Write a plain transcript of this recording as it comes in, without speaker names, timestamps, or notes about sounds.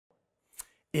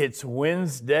It's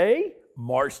Wednesday,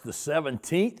 March the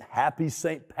 17th. Happy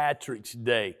St. Patrick's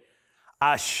Day.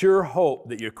 I sure hope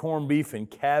that your corned beef and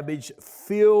cabbage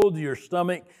filled your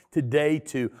stomach today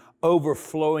to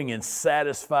overflowing and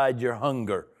satisfied your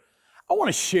hunger. I want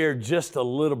to share just a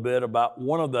little bit about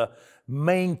one of the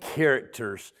main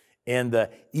characters in the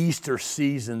Easter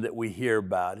season that we hear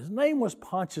about. His name was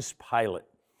Pontius Pilate.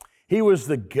 He was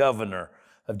the governor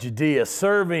of Judea,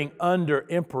 serving under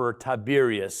Emperor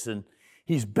Tiberius, and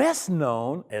he's best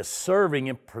known as serving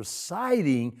and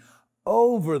presiding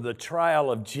over the trial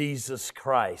of Jesus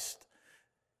Christ.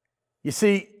 You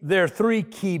see, there are three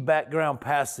key background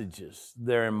passages.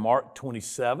 They're in Mark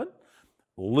 27,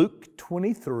 Luke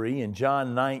 23, and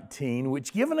John 19,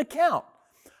 which give an account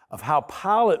of how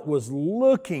Pilate was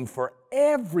looking for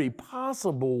every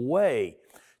possible way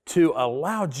to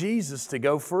allow Jesus to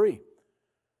go free.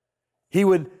 He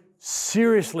would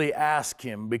seriously ask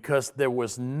him because there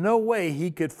was no way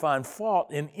he could find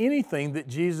fault in anything that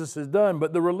Jesus had done.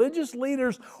 But the religious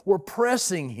leaders were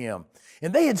pressing him,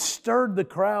 and they had stirred the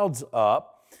crowds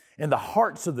up and the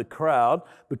hearts of the crowd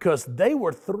because they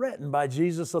were threatened by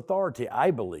Jesus' authority,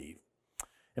 I believe.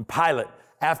 And Pilate,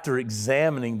 after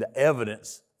examining the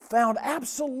evidence, found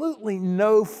absolutely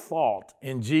no fault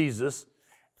in Jesus.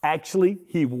 Actually,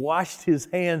 he washed his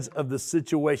hands of the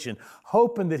situation,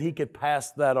 hoping that he could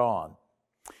pass that on.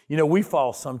 You know, we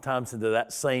fall sometimes into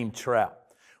that same trap.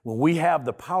 When we have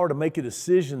the power to make a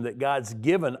decision that God's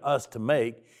given us to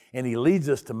make, and He leads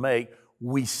us to make,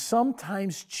 we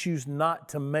sometimes choose not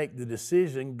to make the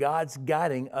decision God's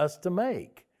guiding us to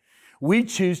make. We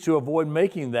choose to avoid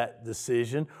making that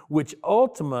decision, which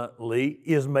ultimately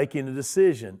is making a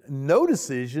decision. No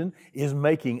decision is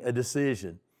making a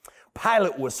decision.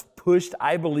 Pilate was pushed,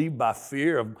 I believe, by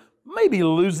fear of maybe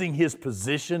losing his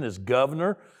position as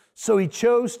governor, so he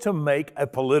chose to make a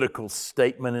political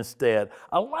statement instead,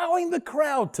 allowing the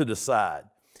crowd to decide.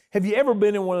 Have you ever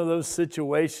been in one of those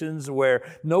situations where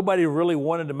nobody really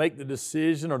wanted to make the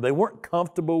decision, or they weren't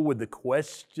comfortable with the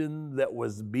question that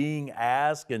was being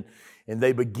asked, and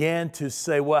they began to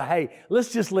say, well, hey,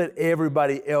 let's just let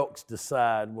everybody else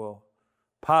decide? Well,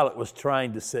 Pilate was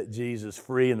trying to set Jesus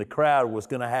free, and the crowd was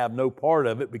going to have no part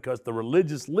of it because the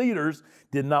religious leaders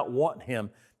did not want him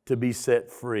to be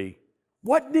set free.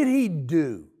 What did he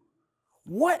do?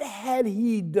 What had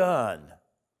he done?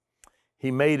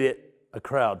 He made it a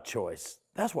crowd choice.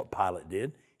 That's what Pilate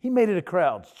did. He made it a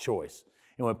crowd's choice.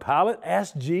 And when Pilate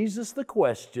asked Jesus the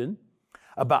question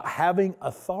about having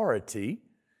authority,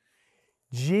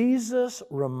 Jesus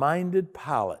reminded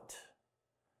Pilate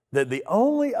that the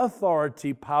only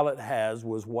authority Pilate has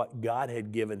was what God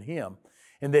had given him,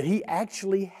 and that he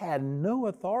actually had no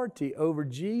authority over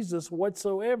Jesus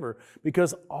whatsoever,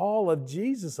 because all of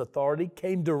Jesus' authority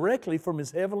came directly from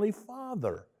his heavenly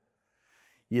Father.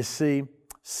 You see,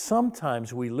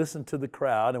 sometimes we listen to the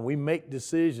crowd and we make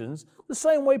decisions the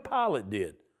same way Pilate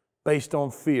did, based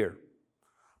on fear.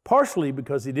 Partially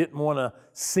because he didn't want to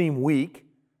seem weak.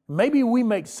 Maybe we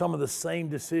make some of the same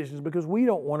decisions because we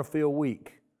don't want to feel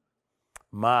weak.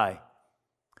 My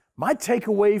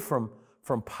takeaway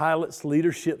from Pilate's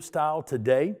leadership style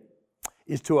today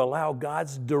is to allow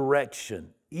God's direction,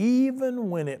 even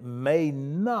when it may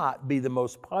not be the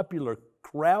most popular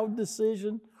crowd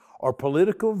decision or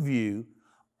political view.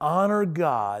 Honor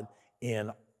God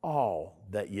in all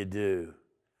that you do.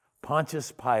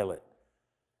 Pontius Pilate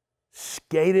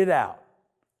skated out,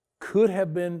 could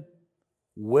have been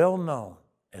well known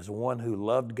as one who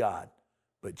loved God,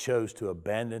 but chose to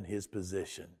abandon his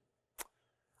position.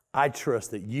 I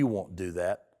trust that you won't do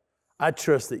that. I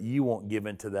trust that you won't give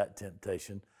in to that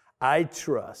temptation. I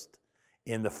trust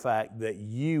in the fact that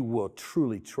you will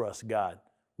truly trust God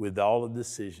with all the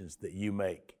decisions that you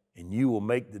make, and you will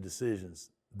make the decisions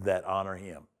that honor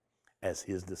Him as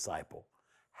His disciple.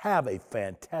 Have a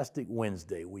fantastic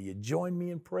Wednesday. Will you join me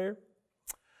in prayer?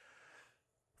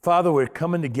 Father, we're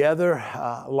coming together,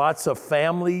 lots of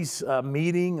families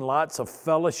meeting, lots of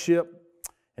fellowship.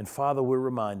 And Father, we're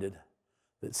reminded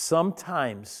that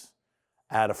sometimes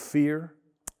out of fear,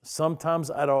 sometimes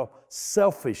out of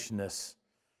selfishness,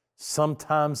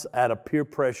 sometimes out of peer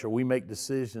pressure, we make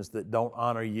decisions that don't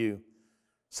honor You.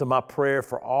 So my prayer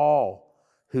for all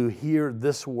who hear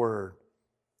this word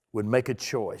would make a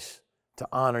choice to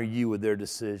honor You with their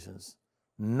decisions.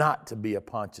 Not to be a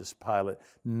Pontius Pilate,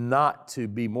 not to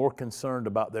be more concerned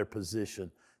about their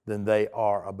position than they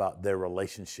are about their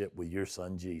relationship with Your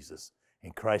Son, Jesus.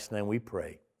 In Christ's name we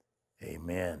pray,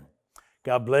 amen.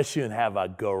 God bless you and have a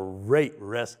great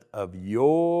rest of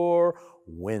your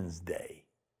Wednesday.